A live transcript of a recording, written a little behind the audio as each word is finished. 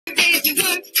to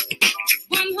work,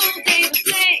 one whole day to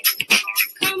play.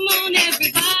 Come on,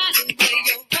 everybody, wear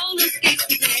your roller skates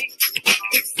today.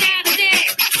 It's Saturday,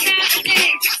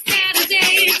 Saturday,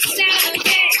 Saturday, it's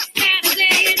Saturday,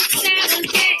 Saturday, it's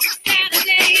Saturday,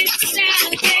 Saturday, it's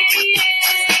Saturday, yeah.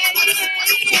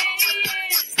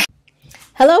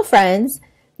 Hello, friends.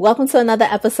 Welcome to another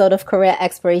episode of Career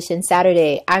Exploration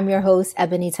Saturday. I'm your host,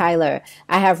 Ebony Tyler.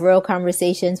 I have real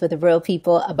conversations with real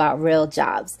people about real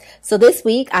jobs. So this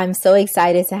week, I'm so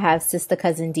excited to have sister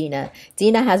cousin Dina.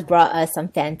 Dina has brought us some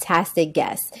fantastic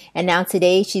guests. And now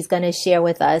today, she's going to share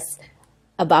with us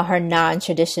about her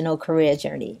non-traditional career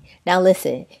journey. Now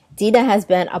listen, Dina has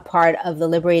been a part of the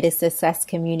Liberated Success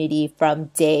community from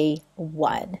day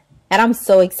one. And I'm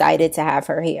so excited to have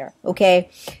her here, okay?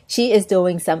 She is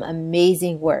doing some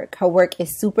amazing work. Her work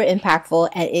is super impactful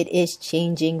and it is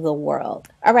changing the world.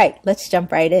 All right, let's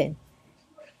jump right in.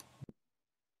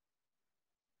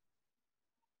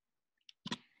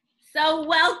 So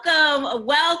welcome.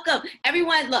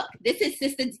 Everyone, look, this is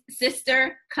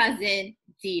sister cousin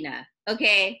Dina,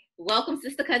 okay? Welcome,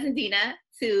 sister cousin Dina,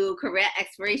 to Career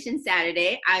Exploration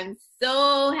Saturday. I'm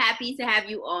so happy to have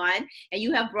you on, and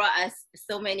you have brought us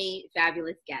so many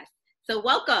fabulous guests. So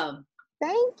welcome.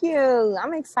 Thank you.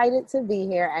 I'm excited to be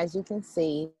here, as you can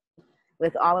see,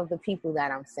 with all of the people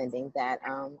that I'm sending. That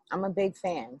I'm a big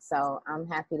fan, so I'm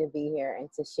happy to be here and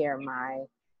to share my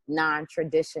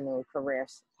non-traditional career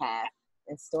path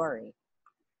and story.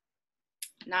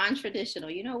 Non-traditional.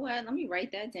 You know what? Let me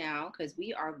write that down because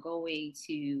we are going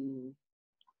to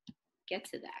get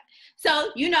to that. So,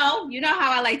 you know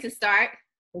how I like to start.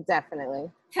 Definitely.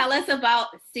 Tell us about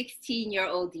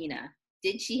 16-year-old Dina.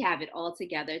 Did she have it all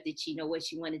together? Did she know what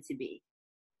she wanted to be?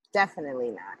 Definitely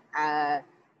not.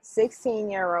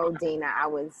 16-year-old Dina, I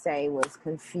would say, was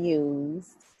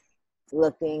confused,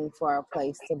 looking for a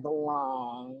place to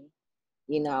belong.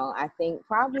 You know, I think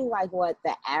probably like what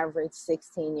the average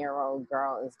 16-year-old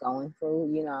girl is going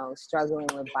through, you know, struggling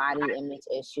with body image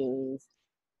issues.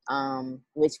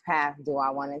 Which path do I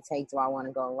want to take? Do I want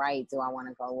to go right? Do I want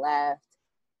to go left?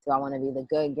 Do I want to be the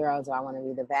good girl? Do I want to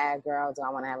be the bad girl? Do I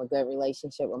want to have a good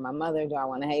relationship with my mother? Do I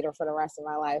want to hate her for the rest of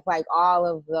my life? Like all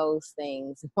of those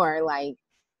things were like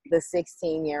the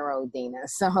 16-year-old Dina.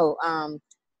 So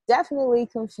definitely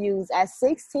confused. At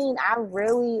 16, I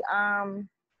really,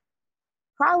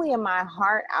 probably in my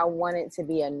heart, I wanted to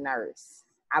be a nurse.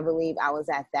 I believe I was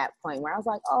at that point where I was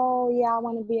like, oh, yeah, I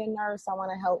want to be a nurse. I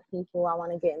want to help people. I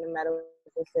want to get in the medical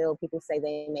field. People say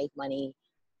they make money.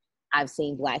 I've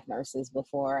seen Black nurses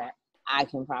before. I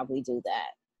can probably do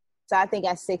that. So I think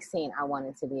at 16, I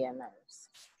wanted to be a nurse.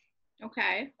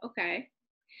 Okay.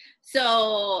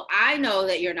 So I know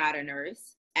that you're not a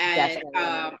nurse. And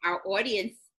our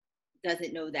audience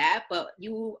doesn't know that, but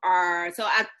you are. So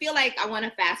I feel like I want to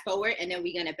fast forward and then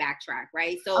we're going to backtrack,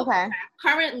 right? So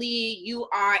Currently you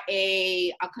are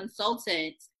a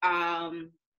consultant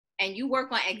and you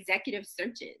work on executive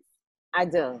searches. I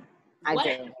do.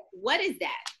 What is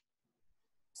that?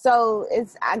 So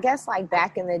it's, I guess like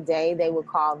back in the day, they would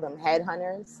call them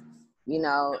headhunters, you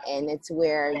know, and it's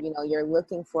where, you know, you're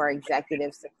looking for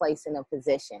executives to place in a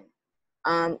position.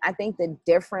 I think the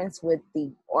difference with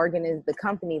the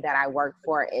company that I work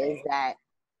for is that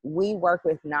we work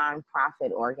with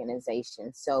nonprofit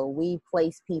organizations. So we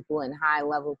place people in high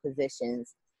level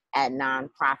positions at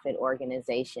nonprofit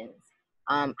organizations.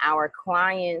 Our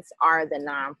clients are the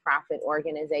nonprofit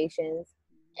organizations,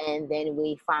 and then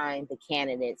we find the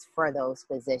candidates for those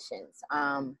positions.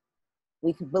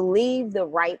 We believe the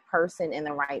right person in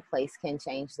the right place can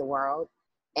change the world.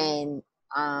 And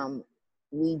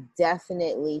we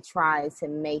definitely try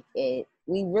to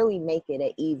really make it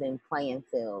an even playing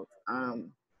field.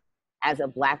 As a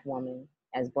Black woman,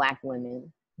 as Black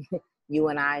women, you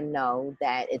and I know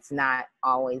that it's not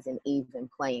always an even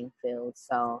playing field.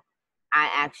 So I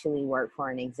actually work for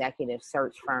an executive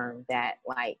search firm that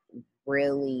like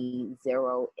really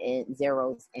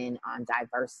zeroes in on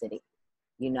diversity,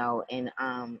 you know, and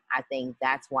I think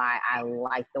that's why I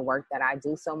like the work that I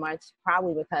do so much,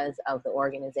 probably because of the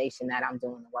organization that I'm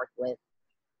doing the work with.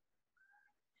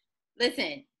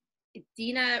 Listen,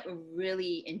 Dina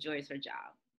really enjoys her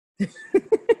job.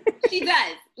 She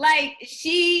does. Like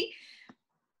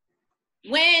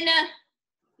when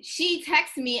she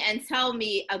texts me and tell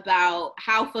me about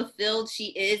how fulfilled she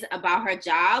is about her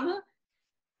job,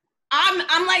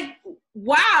 I'm like,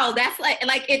 wow, that's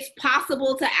like it's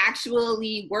possible to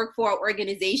actually work for an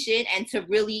organization and to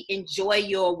really enjoy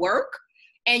your work.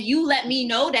 And you let me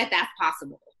know that that's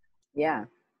possible. Yeah,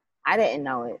 I didn't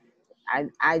know it.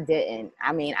 I didn't.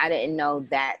 I mean, I didn't know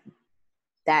that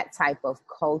type of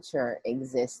culture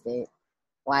existed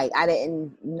Like, I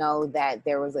didn't know that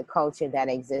there was a culture that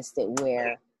existed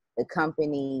where the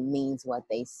company means what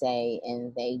they say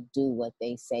and they do what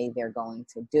they say they're going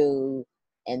to do.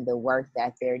 And the work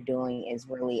that they're doing is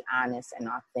really honest and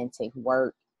authentic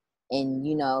work. And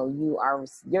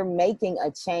you're making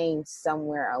a change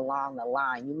somewhere along the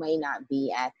line. You may not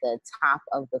be at the top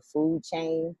of the food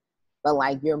chain, but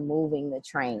like you're moving the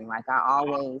train. Like I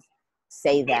always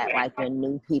say that, like when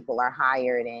new people are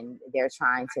hired and they're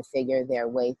trying to figure their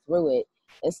way through it,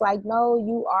 it's like, no,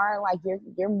 you are like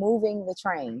you're moving the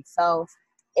train. So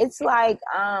it's like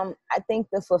I think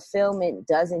the fulfillment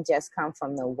doesn't just come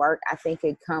from the work. I think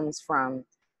it comes from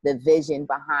the vision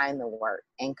behind the work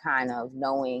and kind of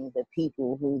knowing the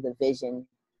people who the vision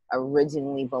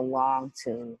originally belonged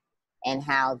to and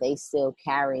how they still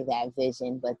carry that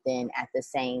vision, but then at the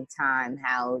same time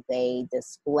how they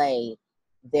display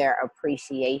their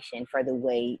appreciation for the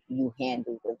way you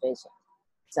handle the vision.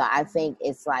 So I think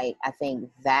it's like, I think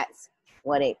that's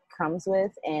what it comes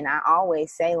with. And I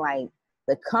always say, like,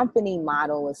 the company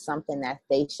model is something that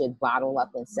they should bottle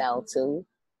up and sell too,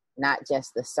 not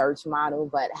just the search model,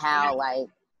 but how, like,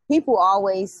 people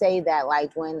always say that,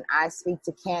 like, when I speak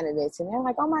to candidates and they're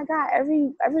like, oh my God,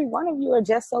 every one of you are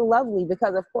just so lovely,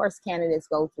 because of course candidates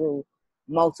go through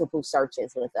multiple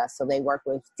searches with us. So they work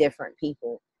with different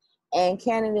people. And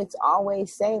candidates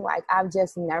always say, like, I've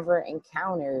just never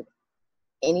encountered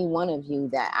any one of you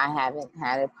that I haven't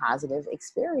had a positive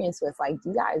experience with. Like,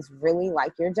 you guys really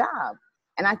like your job.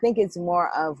 And I think it's more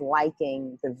of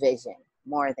liking the vision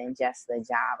more than just the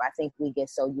job. I think we get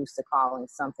so used to calling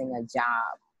something a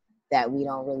job that we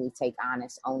don't really take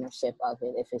honest ownership of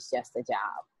it if it's just a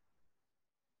job.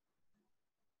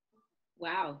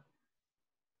 Wow.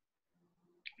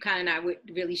 Kind of not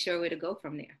really sure where to go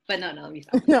from there. But no, let me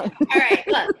stop. No. All right,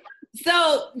 look.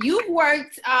 So you've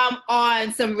worked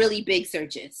on some really big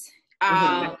searches.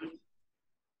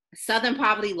 Southern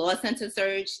Poverty Law Center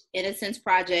search, Innocence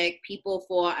Project, People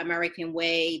for American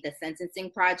Way, the Sentencing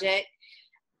Project.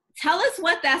 Tell us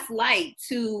what that's like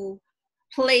to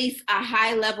place a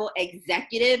high-level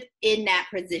executive in that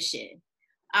position,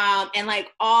 and like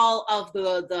all of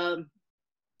the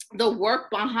work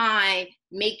behind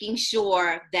making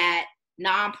sure that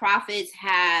nonprofits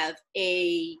have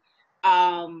a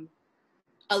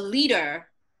leader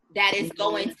that is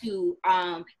going to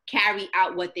carry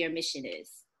out what their mission is.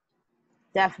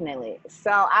 Definitely. So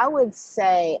I would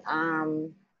say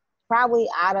probably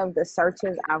out of the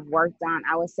searches I've worked on,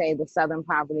 I would say the Southern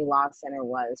Poverty Law Center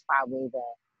was probably the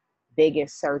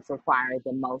biggest search, required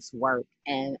the most work.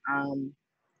 And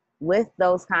with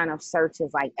those kind of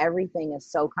searches, like, everything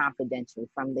is so confidential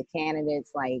from the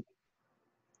candidates. Like,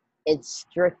 it's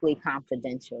strictly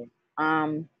confidential.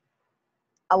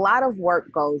 A lot of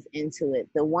work goes into it.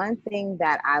 The one thing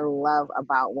that I love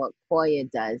about what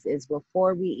Koya does is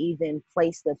before we even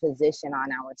place the position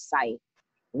on our site,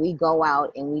 we go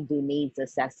out and we do needs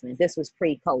assessment. This was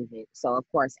pre-COVID, so of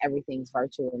course everything's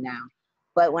virtual now.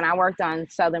 But when I worked on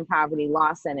Southern Poverty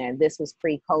Law Center, this was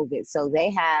pre-COVID. So they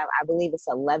have, I believe it's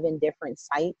 11 different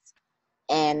sites.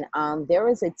 And there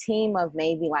was a team of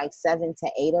maybe like 7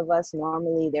 to 8 of us.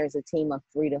 Normally there's a team of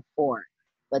 3 to 4.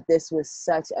 But this was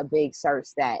such a big search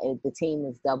that the team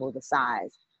was double the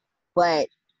size. But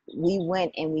we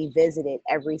went and we visited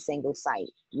every single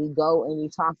site. We go and we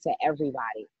talk to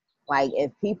everybody. Like,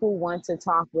 if people want to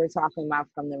talk, we're talking about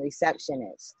from the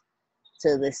receptionist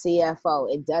to the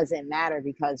CFO. It doesn't matter,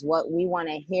 because what we want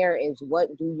to hear is, what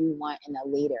do you want in a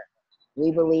leader?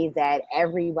 We believe that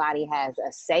everybody has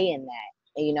a say in that,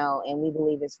 and we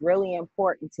believe it's really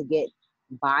important to get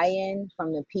buy-in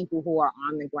from the people who are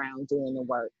on the ground doing the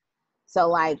work. So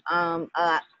like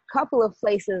a couple of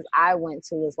places I went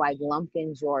to was like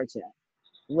Lumpkin, Georgia,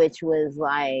 which was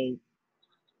like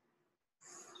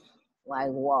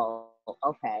whoa,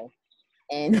 okay.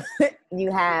 And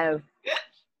you have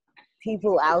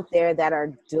people out there that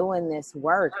are doing this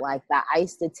work. Like, the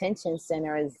ICE detention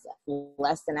center is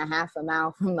less than a half a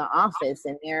mile from the office,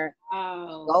 and they're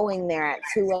going there at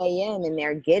 2 a.m. and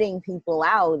they're getting people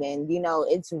out. And,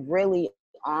 it's really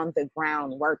on the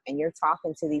ground work. And you're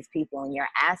talking to these people and you're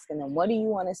asking them, what do you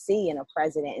want to see in a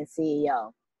president and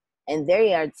CEO? And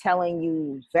they are telling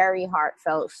you very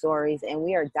heartfelt stories. And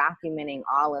we are documenting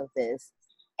all of this.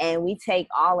 And we take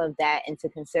all of that into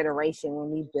consideration when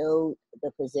we build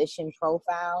the position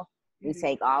profile. We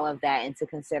take all of that into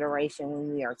consideration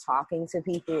when we are talking to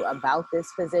people about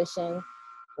this position.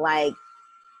 Like,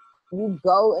 you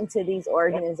go into these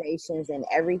organizations and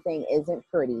everything isn't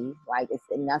pretty. Like,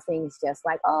 nothing's just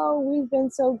like, oh, we've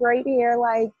been so great here.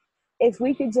 Like, if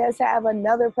we could just have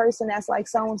another person that's like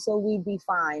so-and-so, we'd be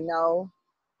fine. No,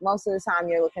 most of the time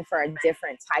you're looking for a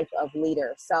different type of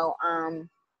leader. So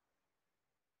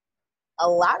a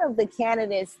lot of the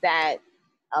candidates that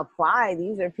apply,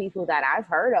 these are people that I've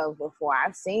heard of before.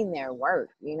 I've seen their work,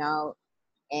 you know,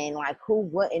 and like who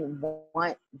wouldn't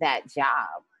want that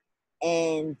job?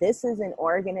 And this is an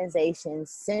organization,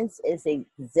 since its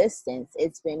existence,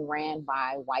 it's been ran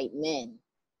by white men.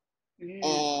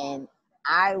 And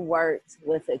I worked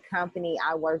with a company,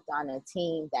 I worked on a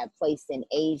team that placed an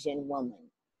Asian woman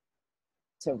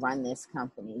to run this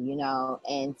company, you know.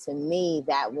 And to me,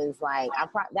 that was like,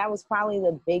 that was probably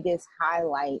the biggest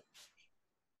highlight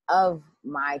of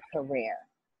my career.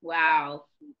 Wow.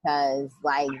 Because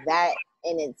like that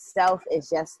in itself is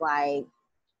just like,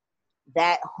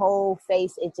 that whole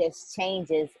face, it just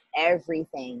changes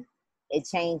everything. It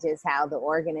changes how the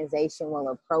organization will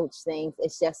approach things.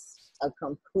 It's just a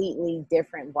completely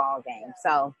different ball game.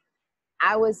 So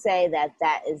I would say that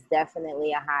that is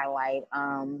definitely a highlight.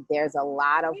 There's a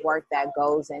lot of work that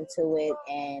goes into it,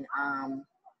 and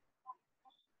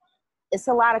it's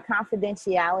a lot of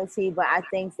confidentiality, but I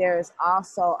think there's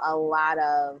also a lot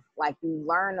of, like, you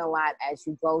learn a lot as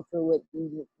you go through it.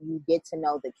 You get to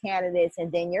know the candidates,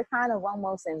 and then you're kind of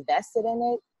almost invested in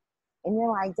it. And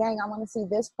you're like, dang, I want to see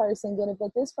this person get it,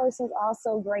 but this person's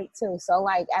also great too. So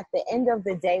like at the end of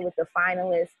the day with the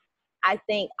finalists, I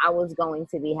think I was going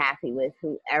to be happy with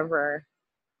whoever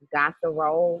got the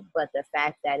role, but the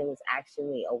fact that it was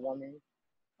actually a woman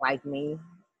like me,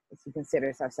 she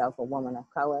considers herself a woman of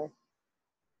color,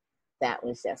 that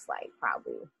was just like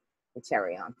probably the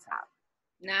cherry on top.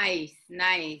 Nice,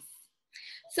 nice.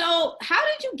 So how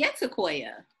did you get to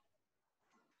Koya?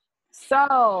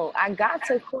 So I got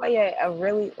to Koya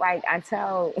like I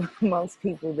tell most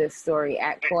people this story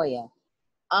at Koya.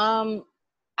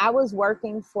 I was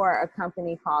working for a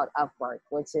company called Upwork,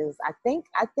 which is I think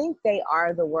they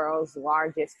are the world's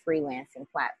largest freelancing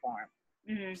platform.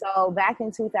 Mm-hmm. So back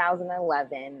in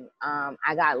 2011,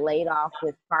 I got laid off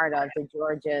with part of the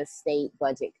Georgia State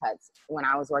budget cuts when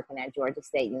I was working at Georgia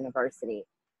State University.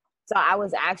 So I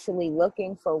was actually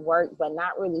looking for work, but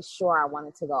not really sure I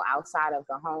wanted to go outside of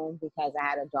the home because I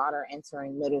had a daughter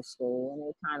entering middle school, and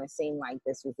it kind of seemed like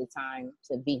this was the time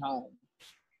to be home.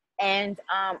 And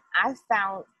I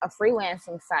found a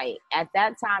freelancing site. At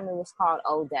that time, it was called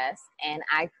Odesk, and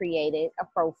I created a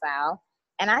profile.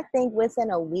 And I think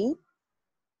within a week,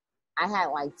 I had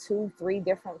like 2-3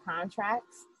 different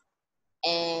contracts.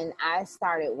 And I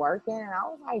started working, and I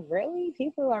was like, really?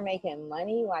 People are making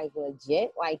money like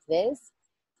legit like this?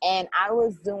 And I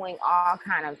was doing all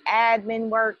kind of admin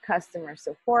work, customer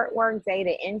support work,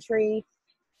 data entry.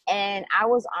 And I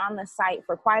was on the site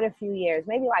for quite a few years,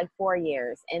 maybe like 4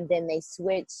 years. And then they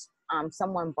switched,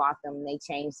 someone bought them, they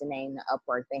changed the name to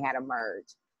Upwork. They had a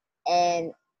merge.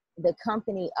 And the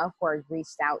company Upwork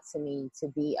reached out to me to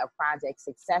be a project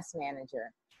success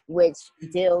manager, which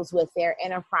deals with their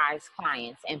enterprise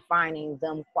clients and finding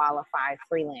them qualified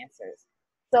freelancers.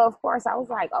 So of course I was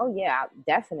like, oh yeah,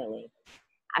 definitely.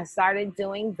 I started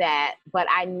doing that, but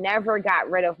I never got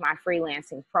rid of my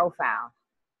freelancing profile.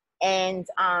 And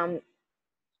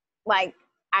like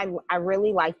I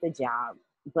really liked the job,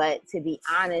 but to be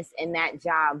honest, in that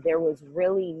job, there was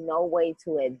really no way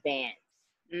to advance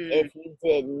if you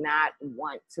did not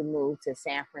want to move to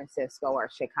San Francisco or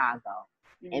Chicago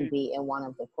and be in one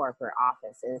of the corporate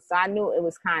offices. So I knew it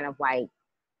was kind of like,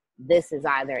 this is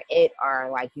either it or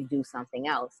like you do something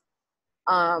else.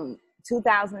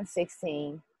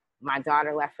 2016, my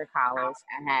daughter left for college.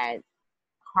 I had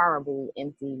horrible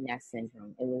empty nest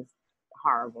syndrome. It was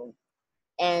horrible.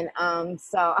 And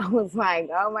so I was like,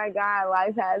 oh my God,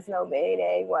 life has no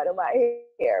payday. What am I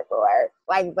here for?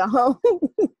 Like the whole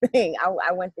thing.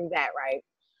 I went through that, right?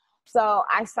 So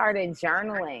I started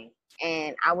journaling,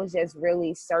 and I was just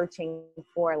really searching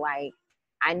for, like,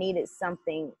 I needed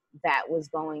something that was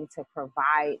going to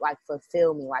provide, like,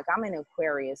 fulfill me. Like, I'm an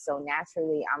Aquarius, so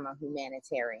naturally I'm a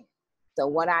humanitarian. So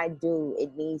what I do,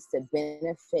 it needs to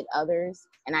benefit others,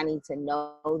 and I need to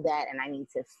know that, and I need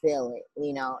to feel it,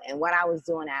 you know. And what I was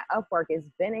doing at Upwork is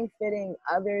benefiting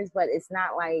others, but it's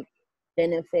not like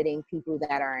benefiting people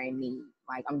that are in need.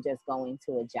 Like, I'm just going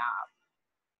to a job.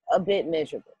 A bit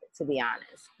miserable, to be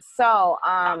honest. So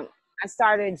I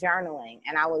started journaling,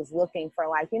 and I was looking for,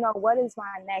 like, you know, what is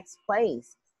my next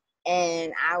place?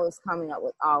 And I was coming up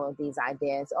with all of these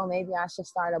ideas. Oh, maybe I should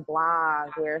start a blog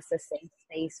where it's a safe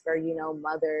space for, you know,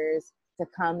 mothers to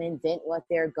come and vent what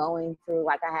they're going through.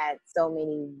 Like, I had so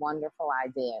many wonderful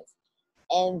ideas.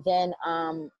 And then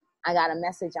I got a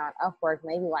message on Upwork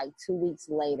maybe like 2 weeks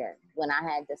later when I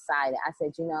had decided. I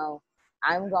said, you know,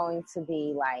 I'm going to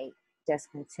be like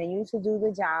just continue to do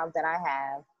the job that I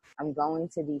have. I'm going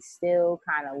to be still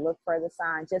kind of look for the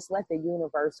sign, just let the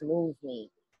universe move me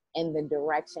in the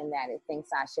direction that it thinks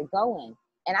I should go in.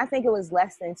 And I think it was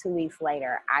less than 2 weeks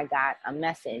later, I got a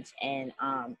message, and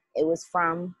it was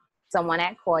from someone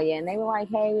at Koya, and they were like,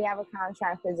 hey, we have a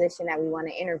contract position that we want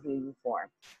to interview you for.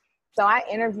 So I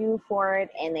interviewed for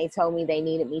it, and they told me they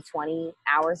needed me 20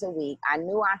 hours a week. I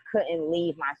knew I couldn't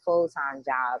leave my full-time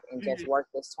job and just work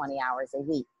this 20 hours a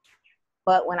week.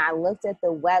 But when I looked at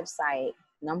the website,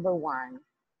 number one,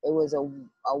 it was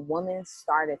a woman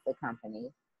started the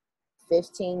company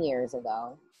 15 years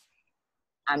ago.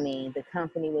 I mean, the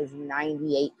company was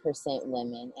 98%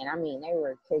 women. And I mean, they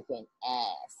were kicking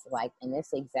ass. Like in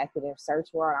this executive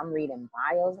search world, I'm reading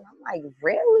bios and I'm like,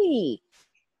 really?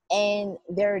 And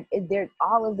they're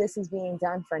all of this is being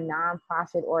done for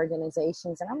nonprofit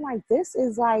organizations. And I'm like, this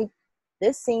seems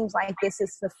like this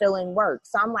is fulfilling work.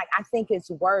 So I'm like, I think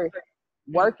it's worth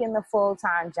working the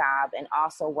full-time job and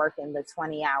also working the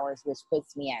 20 hours, which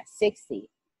puts me at 60.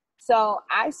 So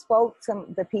I spoke to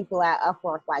the people at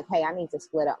Upwork like, hey, I need to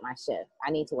split up my shift. I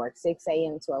need to work 6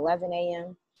 a.m. to 11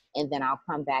 a.m. and then I'll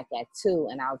come back at 2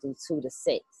 and I'll do 2 to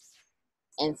 6.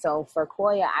 And so for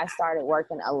Koya, I started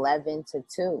working 11 to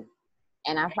 2.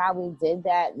 And I probably did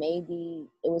that maybe,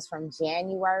 it was from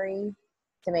January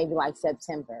to maybe like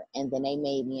September. And then they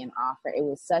made me an offer. It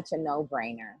was such a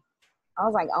no-brainer. I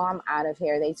was like, oh, I'm out of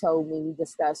here. They told me, we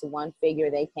discussed one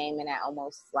figure. They came in at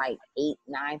almost like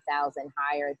 8,000-9,000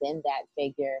 higher than that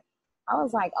figure. I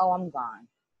was like, oh, I'm gone.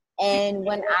 And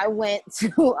when I went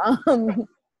to,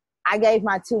 I gave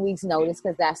my 2 weeks notice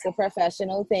because that's the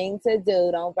professional thing to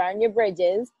do. Don't burn your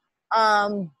bridges.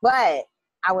 But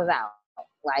I was out,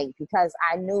 like, because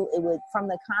I knew it was from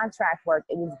the contract work.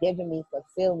 It was giving me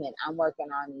fulfillment. I'm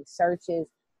working on these searches.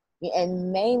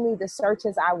 And mainly the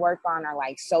searches I work on are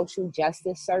like social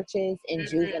justice searches and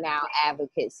juvenile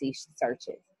advocacy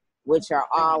searches, which are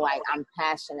all like I'm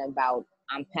passionate about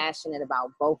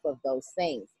both of those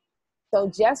things. So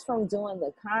just from doing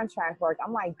the contract work,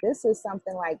 I'm like, this is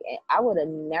something like I would have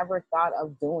never thought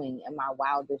of doing in my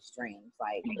wildest dreams.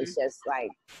 Like, it's just like,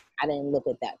 I didn't look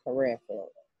at that career field.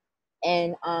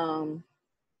 And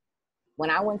when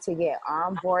I went to get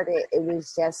onboarded, it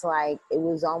was just like, it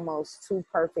was almost too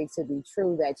perfect to be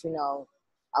true that, you know,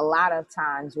 a lot of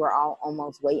times we're all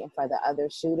almost waiting for the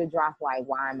other shoe to drop. Like,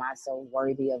 why am I so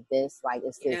worthy of this? Like,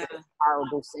 it's this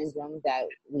horrible syndrome that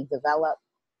we develop.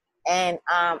 And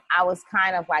I was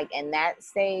kind of like in that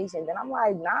stage. And then I'm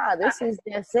like, nah, this is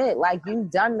just it. Like,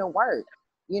 you've done the work,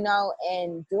 you know,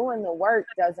 and doing the work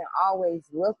doesn't always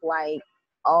look like,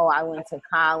 oh, I went to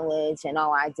college and,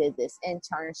 oh, I did this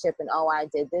internship and, oh, I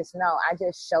did this. No, I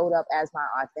just showed up as my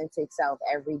authentic self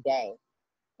every day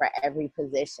for every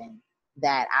position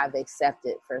that I've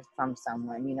accepted from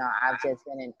someone. You know, I've just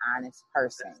been an honest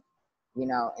person, you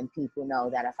know, and people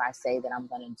know that if I say that I'm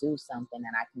going to do something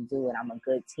and I can do it, I'm a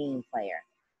good team player,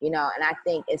 you know. And I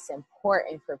think it's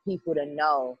important for people to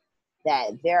know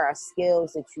that there are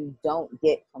skills that you don't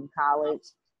get from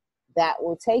college that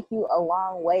will take you a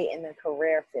long way in the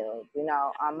career field. You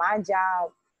know, on my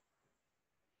job,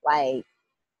 like,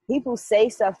 people say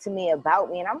stuff to me about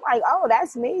me and I'm like, oh,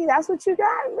 that's me. That's what you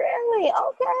got? Really?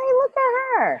 Okay, look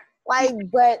at her. Like,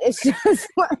 but it's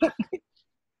just like,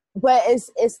 but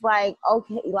it's like,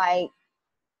 okay, like,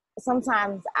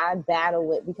 sometimes I battle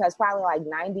with, because probably like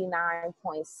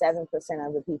 99.7%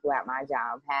 of the people at my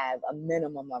job have a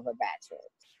minimum of a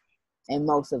bachelor's. And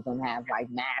most of them have like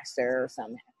masters,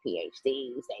 some have PhDs.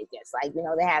 They just like, you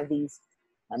know, they have these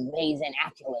amazing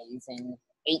accolades and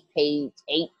 8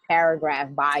 paragraph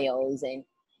bios.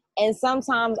 And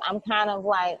sometimes I'm kind of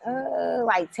like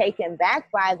taken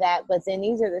back by that. But then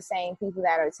these are the same people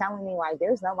that are telling me like,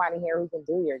 there's nobody here who can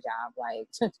do your job. Like,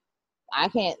 I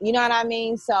can't, you know what I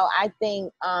mean? So I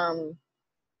think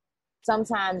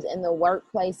sometimes in the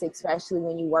workplace, especially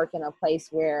when you work in a place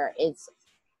where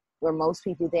most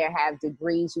people there have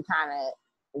degrees, you kind of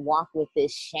walk with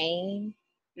this shame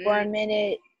for a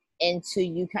minute and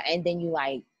then you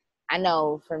like, I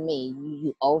know for me,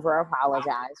 you over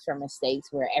apologize for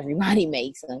mistakes where everybody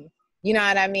makes them. You know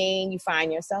what I mean? You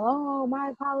find yourself, oh, my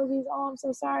apologies. Oh, I'm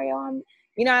so sorry. Oh,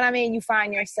 you know what I mean? You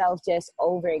find yourself just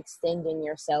overextending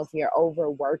yourself. You're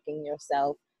overworking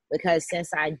yourself because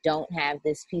since I don't have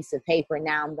this piece of paper,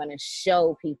 now I'm going to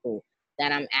show people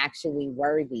that I'm actually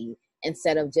worthy.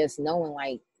 Instead of just knowing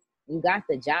like, you got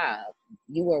the job,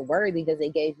 you were worthy because they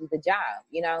gave you the job,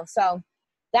 you know? So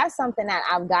that's something that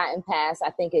I've gotten past.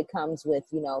 I think it comes with,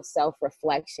 you know,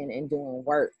 self-reflection and doing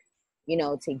work, you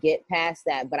know, to get past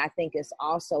that. But I think it's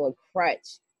also a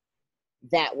crutch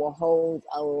that will hold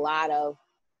a lot of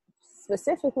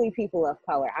specifically people of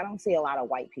color. I don't see a lot of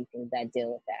white people that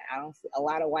deal with that. I don't see a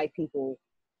lot of white people.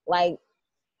 Like,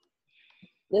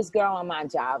 this girl on my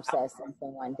job said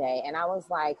something one day, and I was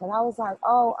like,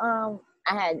 oh,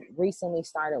 I had recently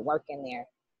started working there,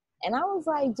 and I was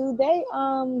like,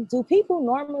 do people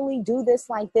normally do this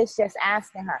like this? Just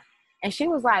asking her, and she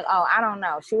was like, oh, I don't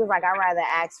know. She was like, I'd rather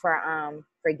ask for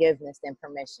forgiveness than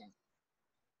permission.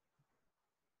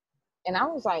 And I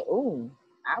was like, ooh,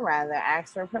 I'd rather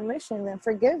ask for permission than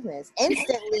forgiveness.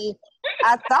 Instantly,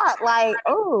 I thought like,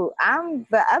 ooh, I'm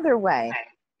the other way.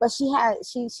 But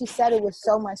she said it with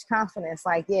so much confidence,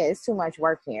 like, yeah, it's too much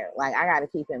work here. Like, I got to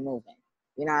keep it moving.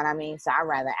 You know what I mean? So I'd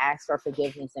rather ask for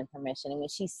forgiveness than permission. And when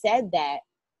she said that,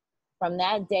 from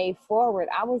that day forward,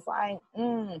 I was like,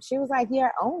 she was like, yeah,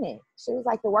 own it. She was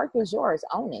like, the work is yours,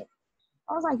 own it.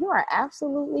 I was like, you are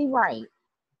absolutely right.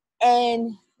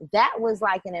 And that was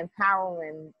like an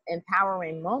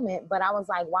empowering moment. But I was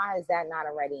like, why is that not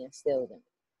already instilled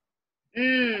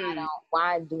in me?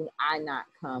 Why do I not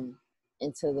come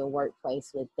into the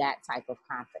workplace with that type of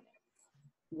confidence?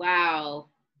 Wow.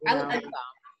 You know?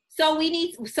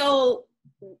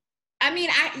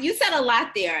 You said a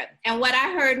lot there. And what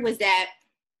I heard was that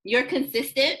you're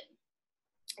consistent.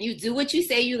 You do what you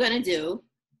say you're going to do.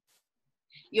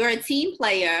 You're a team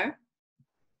player.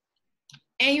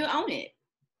 And you own it.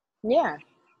 Yeah.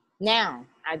 Now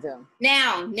I do.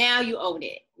 Now you own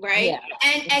it, right? Yeah.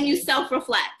 And you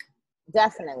self-reflect.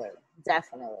 Definitely.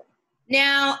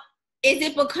 Now, is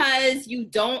it because you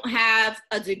don't have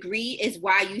a degree is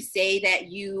why you say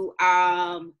that you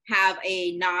have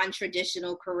a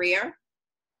non-traditional career?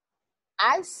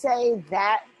 I say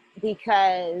that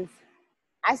because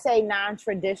I say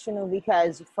non-traditional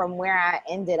because from where I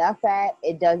ended up at,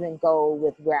 it doesn't go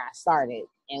with where I started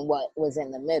and what was in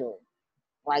the middle.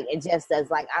 Like, it just does.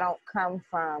 Like, I don't come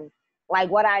from, like,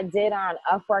 what I did on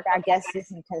Upwork, I guess you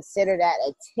can consider that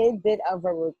a tidbit of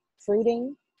a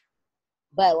recruiting.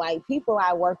 But, like, people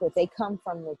I work with, they come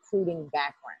from recruiting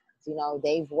backgrounds. You know,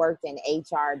 they've worked in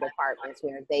HR departments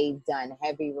where they've done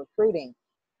heavy recruiting.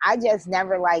 I just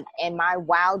never, like, in my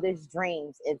wildest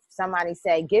dreams, if somebody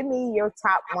said, give me your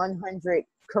top 100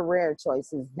 career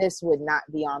choices, this would not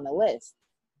be on the list.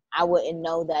 I wouldn't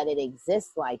know that it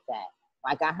exists like that.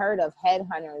 Like, I heard of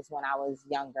headhunters when I was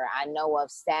younger. I know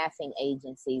of staffing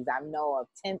agencies. I know of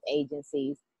temp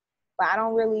agencies. But I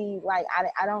don't really, like,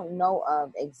 I don't know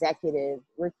of executive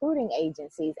recruiting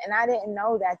agencies. And I didn't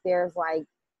know that there's, like,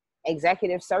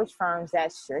 executive search firms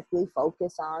that strictly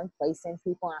focus on placing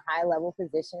people in high-level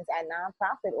positions at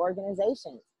nonprofit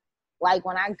organizations. Like,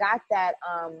 when I got that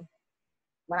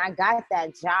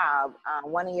job,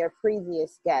 one of your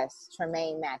previous guests,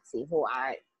 Tremaine Maxey, who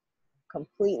I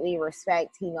completely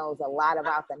respect. He knows a lot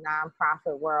about the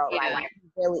nonprofit world. Yeah. Like,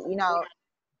 really, you know.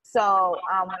 So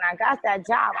when I got that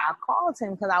job, I called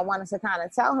him because I wanted to kind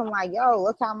of tell him, like, yo,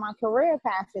 look how my career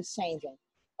path is changing.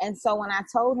 And so when I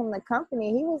told him the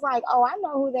company, he was like, oh, I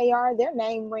know who they are. Their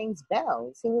name rings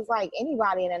bells. He was like,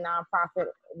 anybody in the nonprofit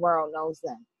world knows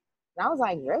them. And I was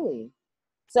like, really?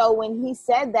 So when he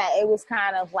said that, it was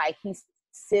kind of like he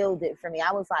sealed it for me.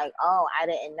 I was like, oh, I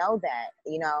didn't know that,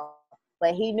 you know.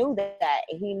 But he knew that.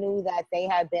 He knew that they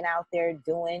had been out there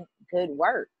doing good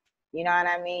work. You know what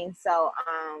I mean? So,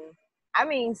 I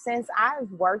mean, since I've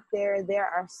worked there, there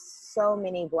are so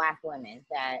many Black women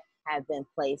that have been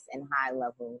placed in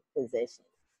high-level positions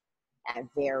at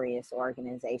various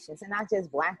organizations. And not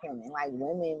just Black women, like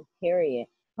women, period.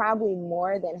 Probably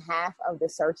more than half of the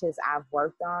searches I've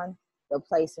worked on, the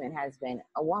placement has been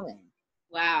a woman.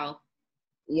 Wow.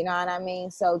 You know what I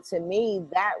mean? So to me,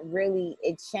 that really,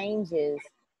 it changes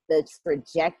the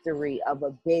trajectory of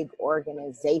a big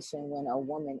organization when a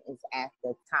woman is at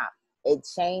the top. It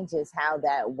changes how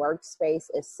that workspace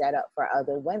is set up for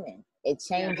other women. It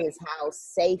changes how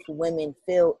safe women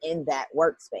feel in that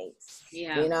workspace.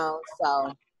 You know?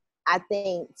 So I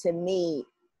think, to me,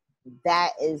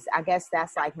 that is, I guess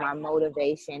that's like my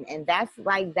motivation. And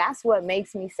that's what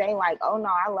makes me say, like, oh no,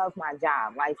 I love my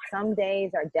job. Like, some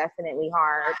days are definitely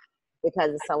hard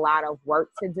because it's a lot of work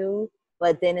to do,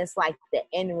 but then it's like the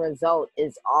end result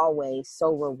is always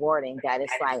so rewarding that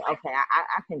it's like, okay,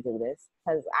 I can do this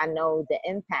because I know the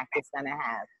impact it's going to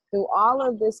have. Through all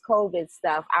of this COVID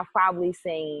stuff, I've probably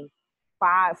seen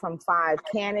 5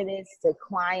 candidates to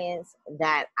clients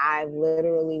that I've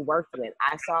literally worked with.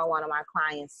 I saw one of my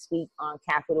clients speak on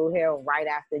Capitol Hill right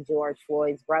after George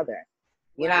Floyd's brother.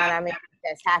 You know what I mean?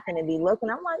 Just happened to be looking.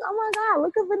 I'm like, oh my God,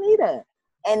 look at Vanita.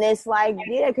 And it's like,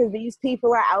 yeah, because these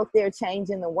people are out there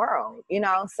changing the world, you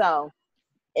know? So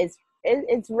it's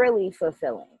really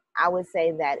fulfilling. I would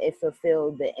say that it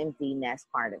fulfilled the empty nest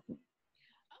part of me.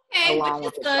 Okay, which along is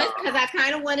with the good song. because I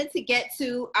kind of wanted to get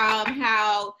to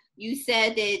how you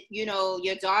said that, you know,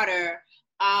 your daughter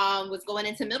was going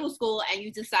into middle school and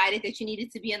you decided that you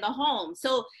needed to be in the home.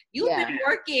 So you've been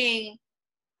working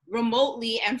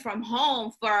remotely and from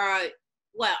home for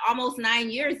what, almost 9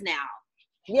 years now.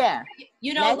 Yeah.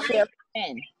 You know, Next year,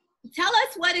 10. Tell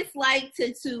us what it's like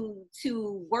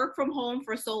to work from home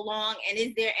for so long, and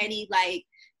is there any like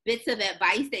bits of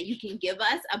advice that you can give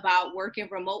us about working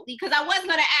remotely? Because I was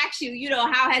going to ask you, you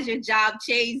know, how has your job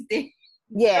changed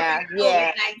Yeah,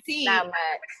 yeah. COVID-19? Not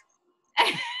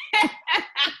much.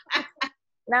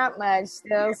 Not much.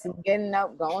 Still getting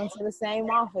up, going to the same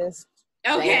office.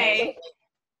 Okay.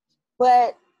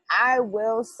 But I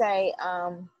will say,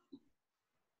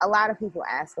 a lot of people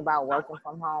ask about working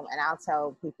from home, and I'll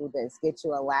tell people this: get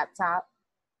you a laptop,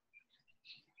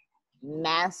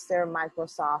 master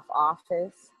Microsoft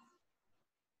Office,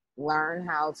 learn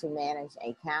how to manage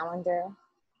a calendar,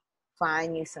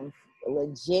 find you some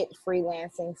legit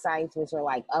freelancing sites, which are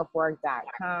like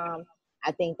Upwork.com.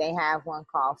 I think they have one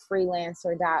called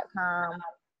freelancer.com.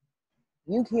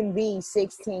 You can be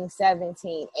 16,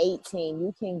 17, 18.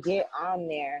 You can get on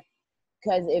there,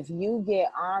 because if you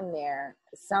get on there,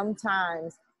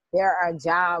 sometimes there are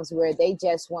jobs where they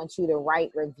just want you to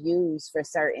write reviews for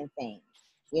certain things.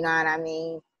 You know what I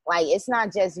mean? Like, it's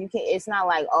not just, it's not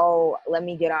like, oh, let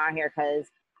me get on here because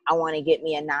I want to get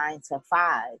me a 9 to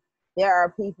 5. There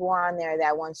are people on there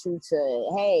that want you to,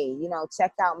 hey, you know,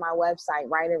 check out my website,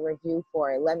 write a review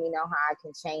for it. Let me know how I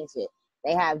can change it.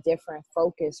 They have different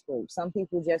focus groups. Some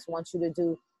people just want you to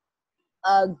do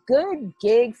a good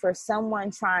gig for someone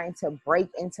trying to break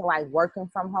into like working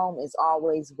from home is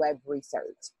always web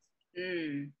research.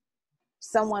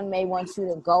 Someone may want you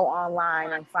to go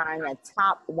online and find the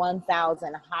top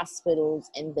 1,000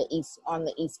 hospitals in the on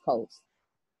the East Coast.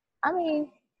 I mean,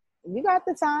 you got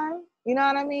the time. You know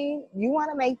what I mean? You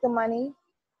want to make the money,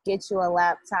 get you a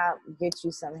laptop, get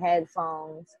you some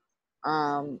headphones,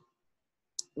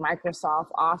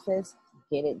 Microsoft Office,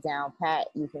 get it down pat.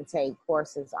 You can take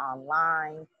courses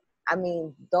online. I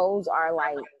mean, those are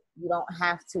like, you don't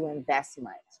have to invest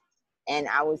much. And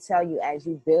I would tell you, as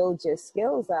you build your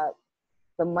skills up,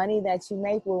 the money that you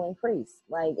make will increase.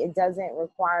 Like, it doesn't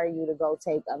require you to go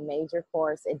take a major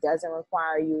course. It doesn't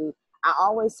require you. I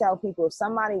always tell people, if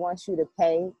somebody wants you to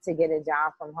pay to get a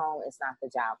job from home, it's not the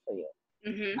job for you.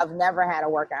 Mm-hmm. I've never had a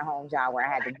work at home job where I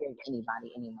had to give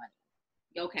anybody any money.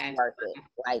 Okay. Worth it.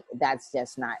 Like, that's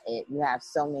just not it. You have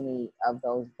so many of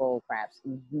those bull craps.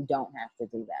 You don't have to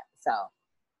do that.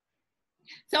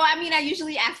 So I mean, I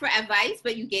usually ask for advice,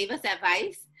 but you gave us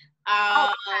advice,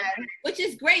 which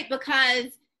is great, because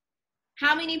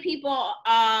how many people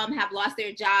have lost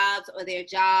their jobs or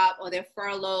they're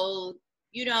furloughed,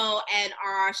 you know, and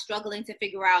are struggling to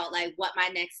figure out like what my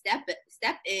next step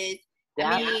is. Yeah.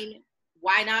 I mean,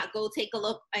 why not go take a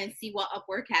look and see what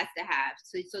Upwork has to have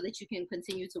so that you can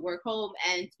continue to work home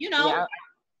and, you know,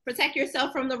 protect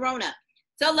yourself from the Rona.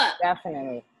 So look.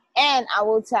 Definitely. And I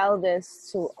will tell this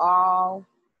to all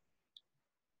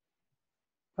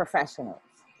professionals,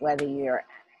 whether you're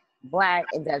Black,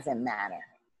 it doesn't matter.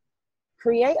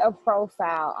 Create a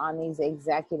profile on these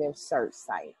executive search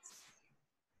sites.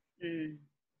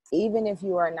 Even if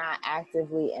you are not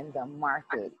actively in the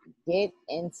market, get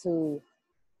into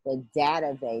the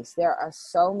database. There are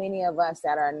so many of us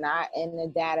that are not in the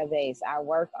database. I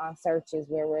work on searches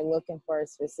where we're looking for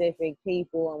specific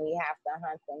people and we have to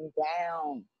hunt them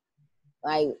down.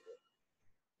 Like,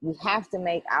 we have to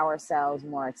make ourselves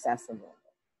more accessible.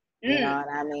 You know what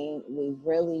I mean? We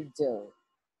really do.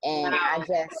 And I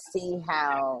just see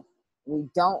how we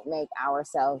don't make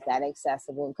ourselves that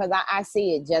accessible, because I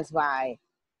see it just by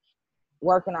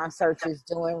working on searches,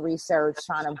 doing research,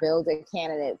 trying to build a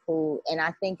candidate pool. And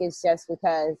I think it's just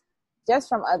because just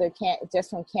from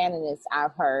candidates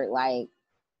I've heard, like,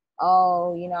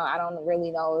 oh, you know, I don't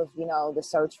really know if, you know, the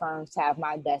search firms have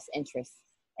my best interests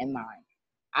in mind.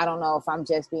 I don't know if I'm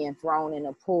just being thrown in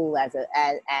a pool as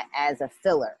a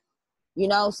filler. You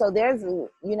know, so there's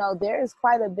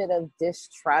quite a bit of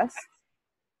distrust,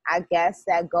 I guess,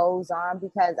 that goes on,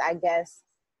 because I guess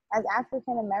as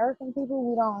African American people,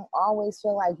 we don't always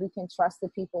feel like we can trust the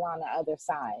people on the other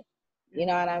side. You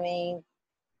know what I mean?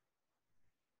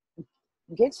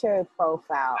 Get your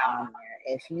profile on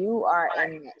there. If you are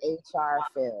in the HR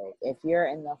field, if you're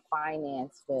in the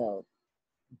finance field,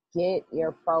 get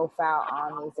your profile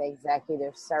on these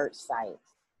executive search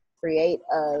sites. Create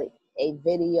a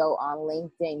video on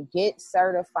LinkedIn. Get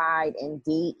certified in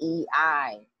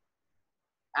DEI.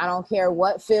 I don't care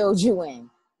what field you in.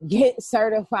 Get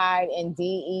certified in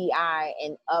DEI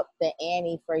and up the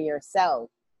ante for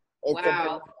yourself.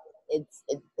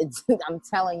 it's I'm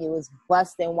telling you, it's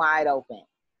busting wide open.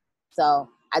 So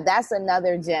that's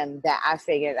another gem that I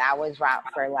figured I would drop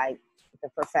for like the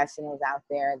professionals out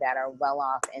there that are well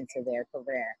off into their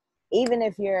career. Even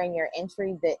if you're in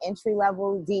the entry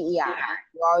level DEI,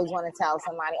 you always want to tell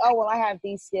somebody, oh, well, I have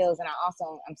these skills and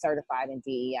I'm certified in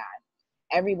DEI.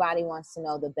 Everybody wants to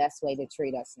know the best way to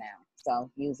treat us now. So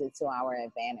use it to our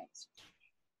advantage.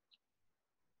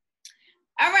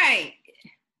 All right.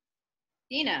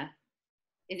 Dina,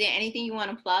 is there anything you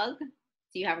want to plug?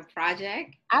 Do you have a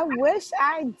project? I wish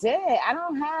I did. I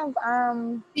don't have.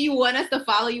 Do you want us to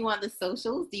follow you on the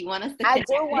socials? Do you want us to? I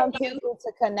do want people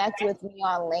to connect with me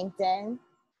on LinkedIn.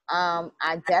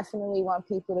 I definitely want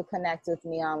people to connect with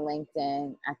me on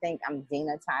LinkedIn. I think I'm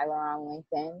Dina Tyler on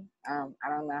LinkedIn. I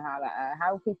don't know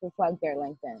how do people plug their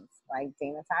LinkedIn's? Like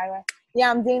Dina Tyler? Yeah,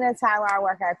 I'm Dina Tyler. I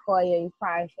work at Koya. You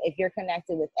probably, if you're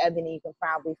connected with Ebony, you can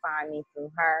probably find me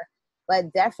through her.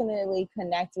 But definitely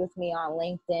connect with me on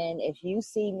LinkedIn. If you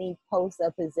see me post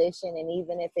a position, and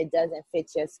even if it doesn't fit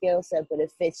your skill set, but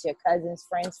it fits your cousin's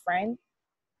friend's friend,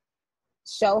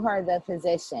 show her the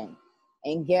position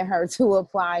and get her to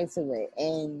apply to it.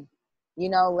 And,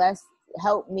 let's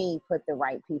help me put the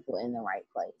right people in the right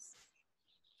place.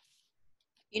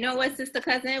 You know what, Sister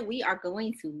Cousin? We are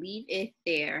going to leave it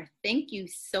there. Thank you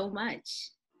so much.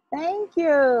 Thank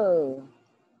you.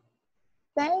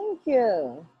 Thank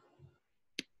you.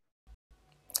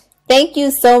 Thank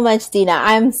you so much, Dina.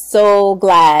 I'm so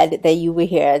glad that you were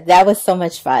here. That was so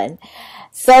much fun.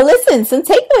 So listen, some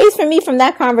takeaways for me from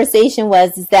that conversation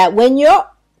was that when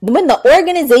the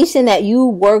organization that you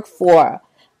work for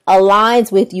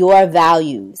aligns with your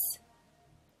values,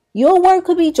 your work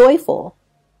could be joyful.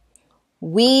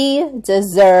 We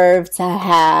deserve to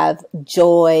have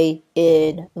joy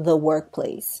in the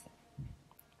workplace.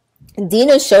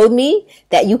 Dina showed me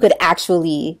that you could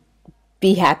actually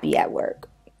be happy at work.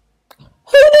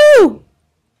 Who knew?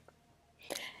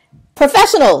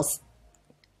 Professionals,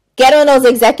 get on those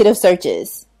executive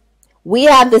searches. We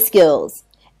have the skills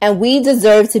and we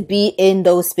deserve to be in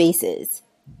those spaces.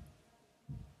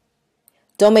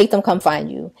 Don't make them come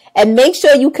find you. And make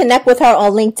sure you connect with her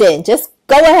on LinkedIn. Just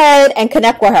go ahead and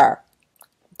connect with her.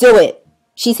 Do it.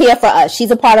 She's here for us.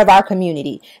 She's a part of our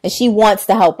community and she wants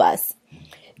to help us.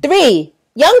 3,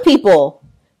 young people,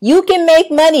 you can make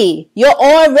money. You're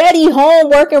already home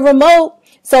working remote.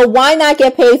 So why not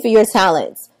get paid for your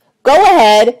talents? Go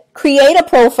ahead, create a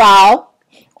profile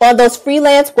on those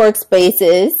freelance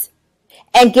workspaces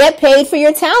and get paid for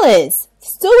your talents.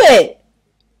 Let's do it.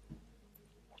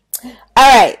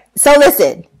 All right. So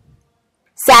listen,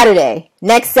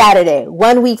 next Saturday,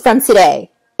 1 week from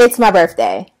today, it's my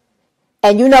birthday.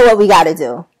 And you know what we got to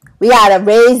do. We got to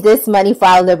raise this money for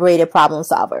our liberated problem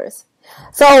solvers.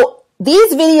 So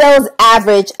these videos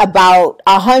average about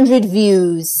 100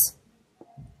 views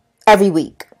every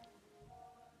week.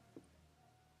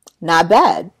 Not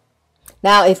bad.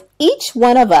 Now, if each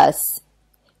one of us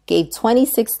gave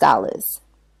 $26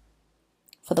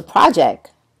 for the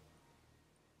project,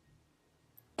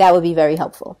 that would be very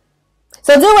helpful.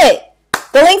 So do it.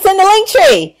 The link's in the link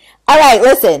tree. All right,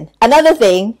 listen. Another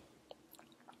thing.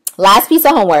 Last piece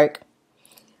of homework.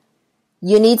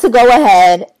 You need to go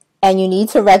ahead and you need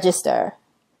to register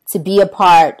to be a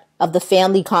part of the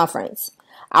family conference.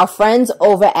 Our friends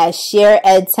over at Share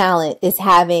Ed Talent is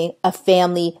having a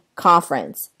family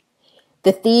conference.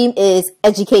 The theme is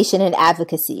education and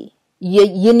advocacy.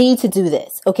 You need to do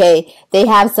this, okay? They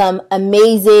have some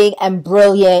amazing and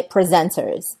brilliant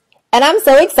presenters. And I'm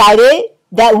so excited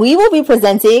that we will be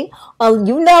presenting on,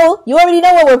 you already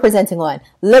know what we're presenting on.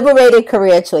 Liberated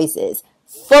career choices.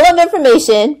 Full of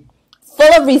information,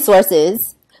 full of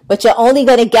resources, but you're only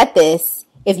going to get this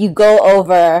if you go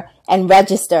over and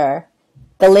register.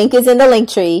 The link is in the link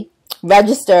tree.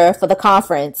 Register for the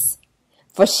conference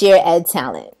for Share Ed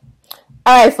Talent.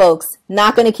 All right, folks,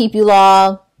 not going to keep you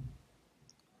long.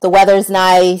 The weather's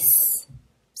nice.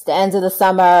 It's the end of the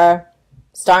summer.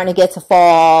 Starting to get to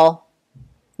fall.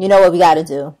 You know what we got to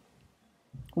do.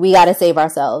 We got to save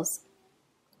ourselves.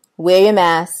 Wear your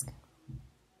mask.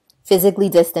 Physically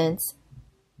distance.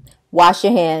 Wash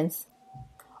your hands.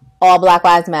 All Black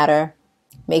Lives Matter.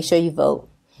 Make sure you vote.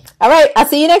 All right, I'll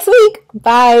see you next week.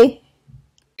 Bye.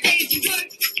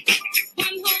 One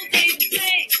whole day to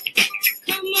play.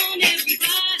 Come on,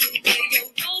 everybody.